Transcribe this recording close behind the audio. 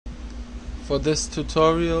For this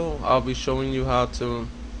tutorial, I'll be showing you how to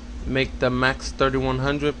make the Max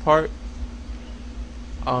 3100 part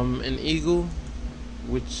in Eagle,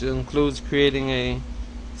 which includes creating a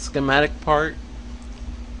schematic part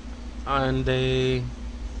and the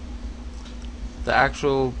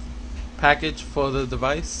actual package for the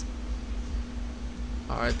device.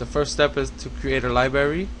 Alright, the first step is to create a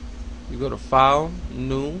library. You go to File,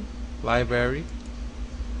 New, Library.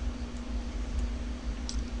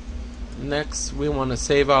 Next, we want to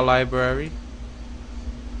save our library.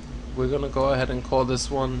 We're going to go ahead and call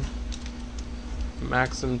this one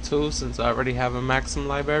Maxim 2 since I already have a Maxim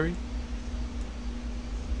library.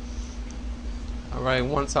 Alright,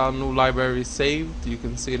 once our new library is saved, you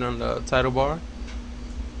can see it on the title bar.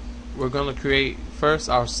 We're going to create first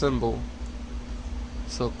our symbol.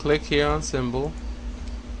 So click here on symbol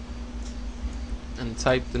and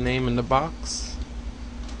type the name in the box,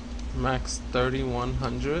 Max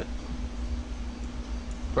 3100.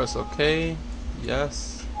 Press OK,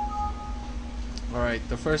 yes. Alright,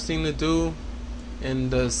 the first thing to do in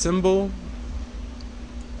the symbol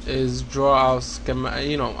is draw our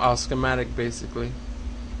schematic basically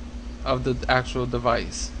of the actual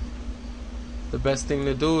device. The best thing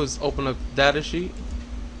to do is open up the data sheet.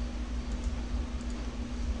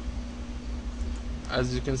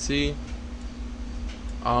 As you can see,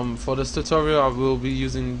 for this tutorial I will be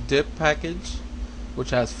using DIP package,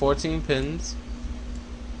 which has 14 pins.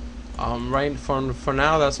 Right for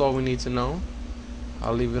now, that's all we need to know.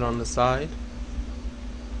 I'll leave it on the side.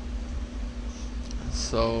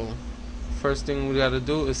 So first thing we gotta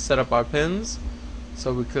do is set up our pins.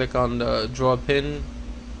 So we click on the draw pin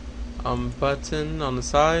button on the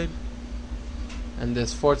side, and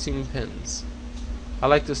there's 14 pins. I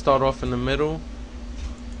like to start off in the middle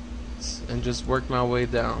and just work my way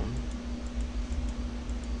down.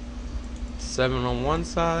 7 on one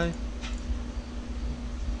side,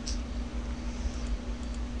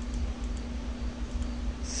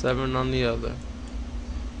 7 on the other.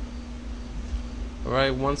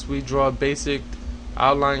 Alright, once we draw a basic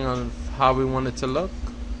outline on how we want it to look,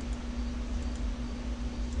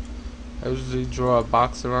 I usually draw a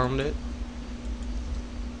box around it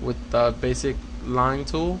with the basic line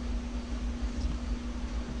tool.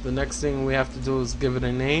 The next thing we have to do is give it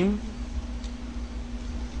a name.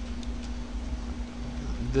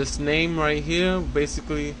 This name right here,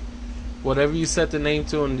 basically whatever you set the name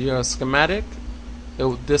to in your schematic,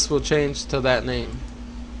 this will change to that name.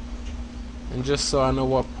 And just so I know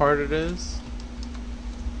what part it is,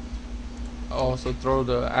 I'll also throw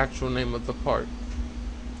the actual name of the part.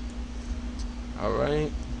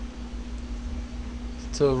 Alright,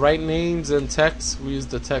 to write names and text, we use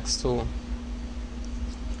the text tool.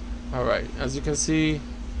 Alright, as you can see,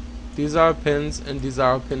 these are our pins and these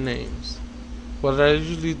are our pin names. What I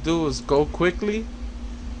usually do is go quickly,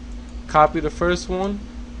 copy the first one,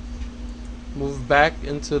 move back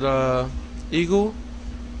into the Eagle,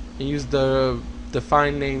 and use the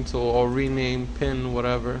define name tool or rename pin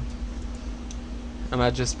whatever, and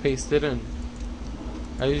I just paste it in.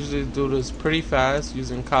 I usually do this pretty fast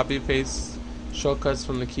using copy paste shortcuts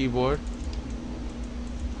from the keyboard.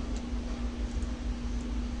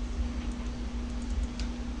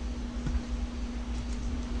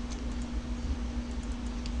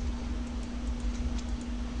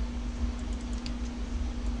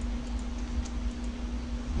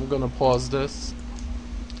 I'm gonna pause this.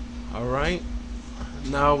 Alright,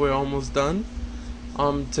 now we're almost done.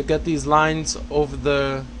 To get these lines over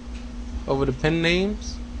the pin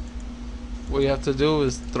names, what you have to do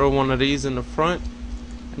is throw one of these in the front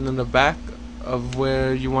and in the back of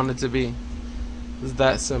where you want it to be. It's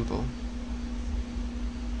that simple.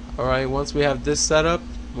 Alright, once we have this set up,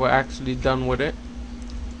 we're actually done with it.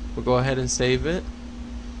 We'll go ahead and save it.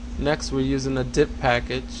 Next, we're using a DIP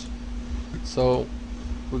package. So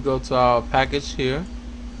we go to our package here,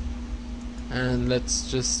 and let's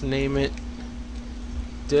just name it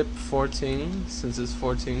DIP 14 since it's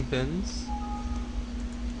 14 pins.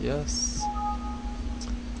 Yes.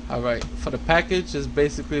 Alright, for the package is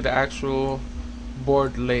basically the actual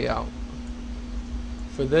board layout.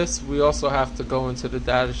 For this, we also have to go into the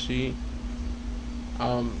data sheet,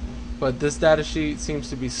 but this data sheet seems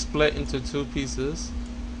to be split into two pieces.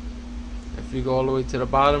 If you go all the way to the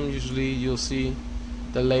bottom, usually you'll see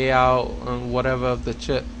the layout and whatever of the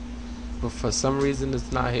chip, but for some reason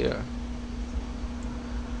it's not here.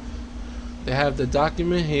 They have the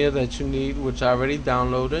document here that you need, which I already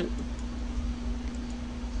downloaded,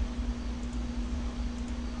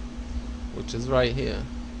 which is right here.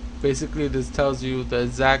 Basically this tells you the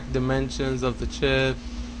exact dimensions of the chip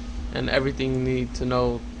and everything you need to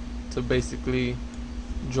know to basically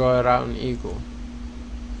draw it out in Eagle.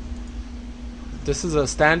 This is a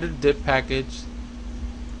standard dip package,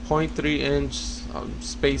 0.3 inch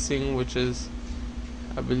spacing, which is,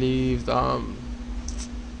 I believe, the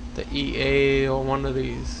EA or one of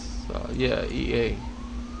these. Yeah, EA.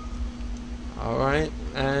 Alright,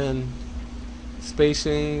 and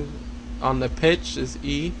spacing on the pitch is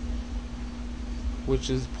E, which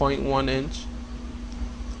is 0.1 inch.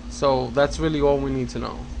 So that's really all we need to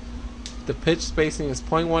know. The pitch spacing is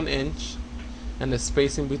 0.1 inch, and the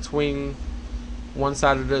spacing between one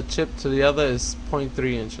side of the chip to the other is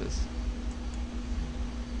 0.3 inches.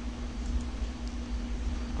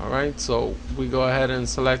 Alright, so we go ahead and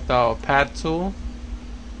select our pad tool,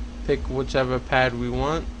 pick whichever pad we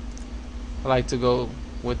want. I like to go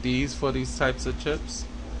with these for these types of chips,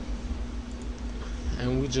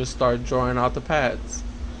 and we just start drawing out the pads.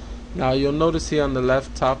 Now you'll notice here on the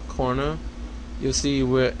left top corner, you'll see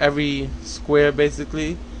where every square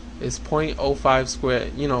basically is 0.05 square,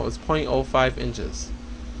 it's 0.05 inches.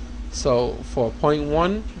 So for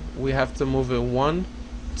 0.1 we have to move it 1,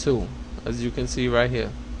 2, as you can see right here.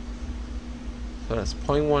 So that's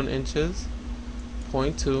 0.1 inches,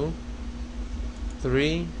 0.2,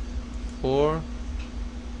 3, 4,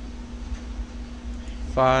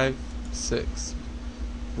 5, 6,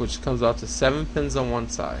 which comes out to 7 pins on one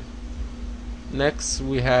side. Next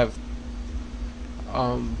we have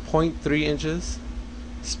 0.3 inches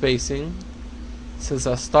spacing. Since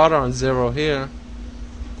I started on 0 here,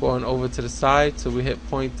 going over to the side till we hit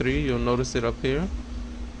 0.3, you'll notice it up here,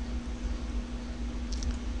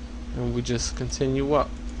 and we just continue up.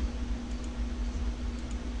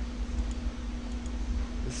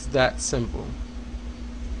 It's that simple.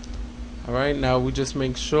 Alright, now we just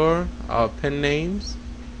make sure our pin names,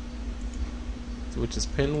 which is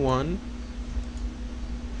pin 1,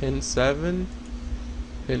 pin 7,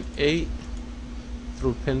 pin 8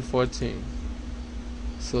 through pin 14.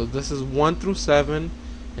 So this is 1 through 7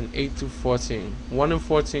 and 8 through 14. 1 and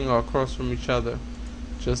 14 are across from each other,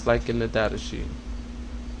 just like in the data sheet.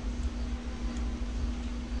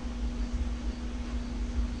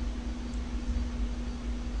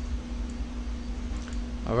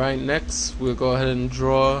 Alright, next we'll go ahead and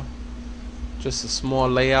draw just a small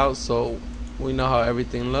layout so we know how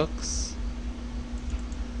everything looks.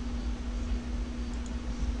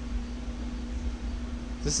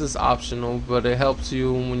 This is optional, but it helps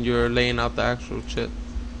you when you're laying out the actual chip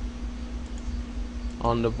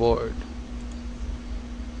on the board.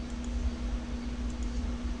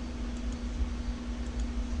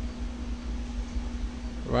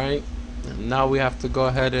 Right, and now we have to go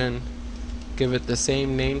ahead and give it the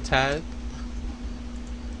same name tag,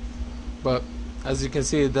 but as you can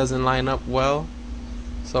see it doesn't line up well.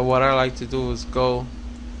 So what I like to do is go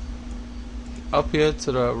up here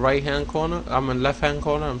to the right hand corner, left hand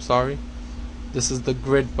corner, I'm sorry. This is the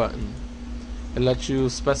grid button. It lets you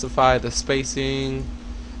specify the spacing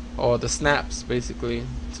or the snaps basically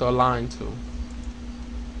to align to.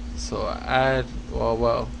 So I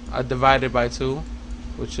divide it by 2,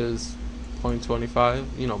 which is 0.25,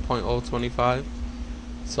 0.025,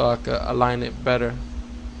 so I could align it better.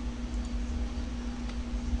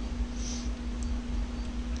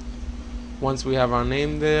 Once we have our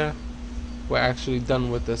name there, we're actually done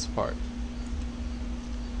with this part.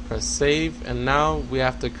 Press save, and now we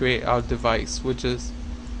have to create our device, which is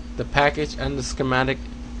the package and the schematic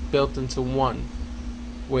built into one,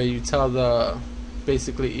 where you tell the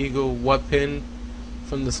basically Eagle what pin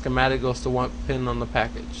from the schematic goes to what pin on the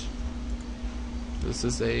package. This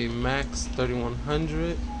is a Max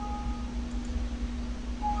 3100.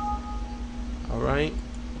 Alright,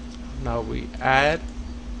 now we add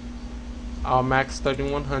our Max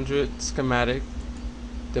 3100 schematic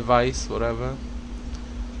device, whatever,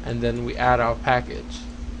 and then we add our package.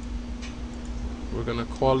 We're gonna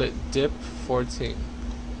call it DIP 14.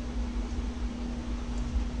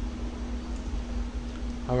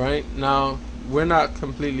 Alright, now we're not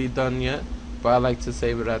completely done yet, but I like to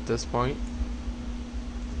save it at this point.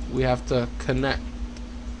 We have to connect.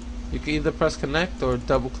 You can either press connect or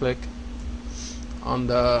double click on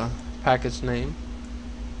the package name,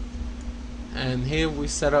 and here we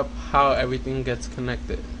set up how everything gets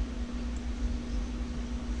connected.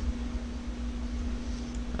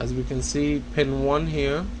 As we can see, pin 1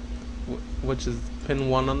 here, which is pin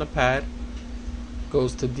 1 on the pad,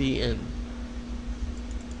 goes to DN.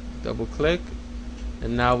 Double click,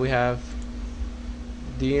 and now we have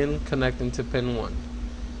DN connecting to pin 1.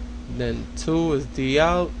 Then 2 is D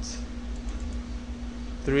out,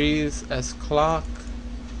 3 is S clock,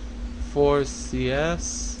 4 is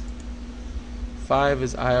CS, 5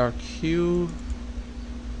 is IRQ,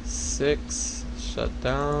 6 shut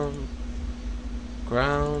down,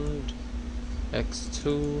 ground,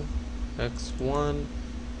 X2, X1,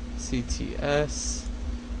 CTS,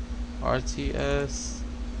 RTS,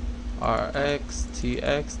 RX,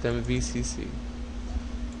 TX, then VCC.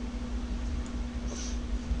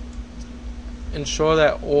 Ensure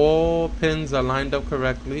that all pins are lined up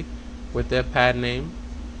correctly with their pad name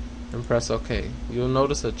and press OK. You'll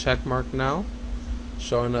notice a check mark now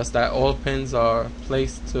showing us that all pins are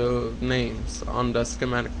placed to names on the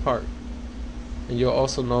schematic part. And you'll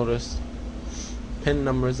also notice pin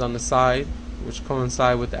numbers on the side which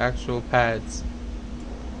coincide with the actual pads.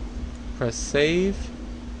 Press save.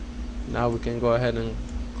 Now we can go ahead and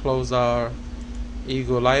close our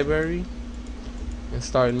Eagle library and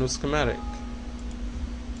start a new schematic.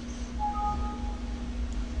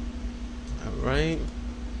 Alright,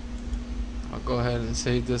 I'll go ahead and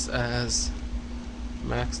save this as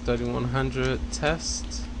Max 3100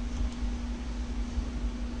 test.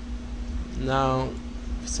 Now,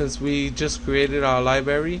 since we just created our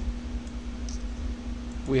library,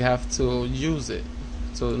 we have to use it.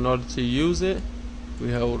 So in order to use it,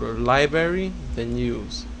 we hold our library, then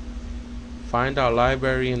use. Find our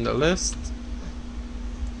library in the list,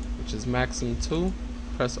 which is Maxim 2,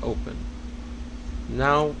 press open.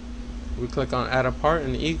 Now we click on add a part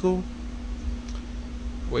in Eagle,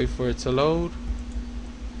 wait for it to load.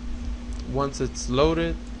 Once it's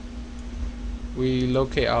loaded, we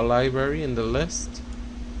locate our library in the list,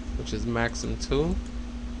 which is Maxim 2,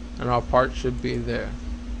 and our part should be there.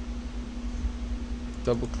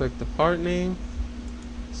 Double click the part name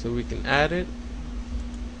so we can add it.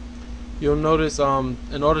 You'll notice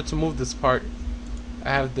in order to move this part, I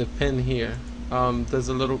have the pin here. There's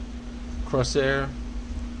a little crosshair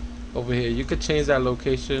over here. You could change that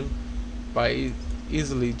location by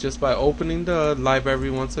easily just by opening the library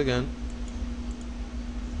once again,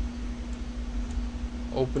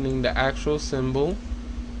 opening the actual symbol,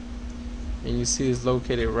 and you see it's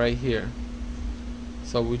located right here.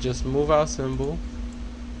 So we just move our symbol,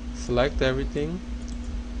 select everything,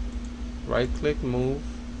 right click, move,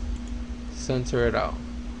 center it out,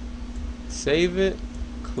 save it,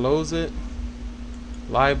 close it,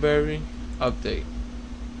 library, update.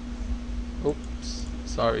 Oops,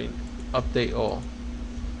 sorry, update all.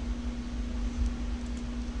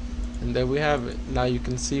 And there we have it. Now you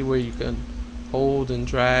can see where you can hold and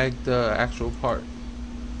drag the actual part.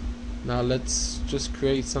 Now let's just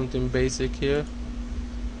create something basic here.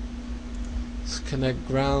 Let's connect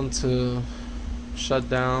ground to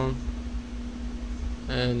shutdown,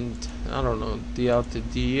 and I don't know, D out to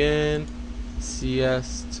DN,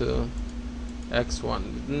 CS to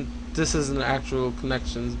X1. This isn't actual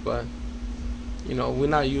connections, but you know, we're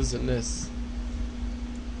not using this.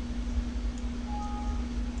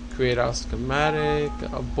 Create our schematic,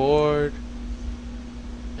 a board,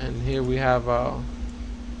 and here we have our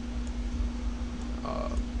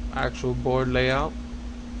actual board layout.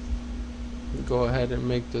 Go ahead and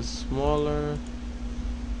make this smaller.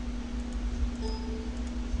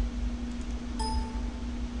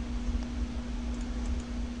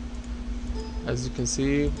 As you can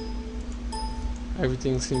see,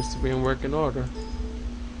 everything seems to be in working order.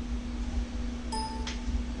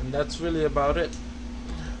 And that's really about it.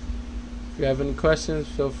 If you have any questions,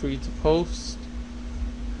 feel free to post.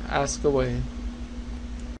 Ask away.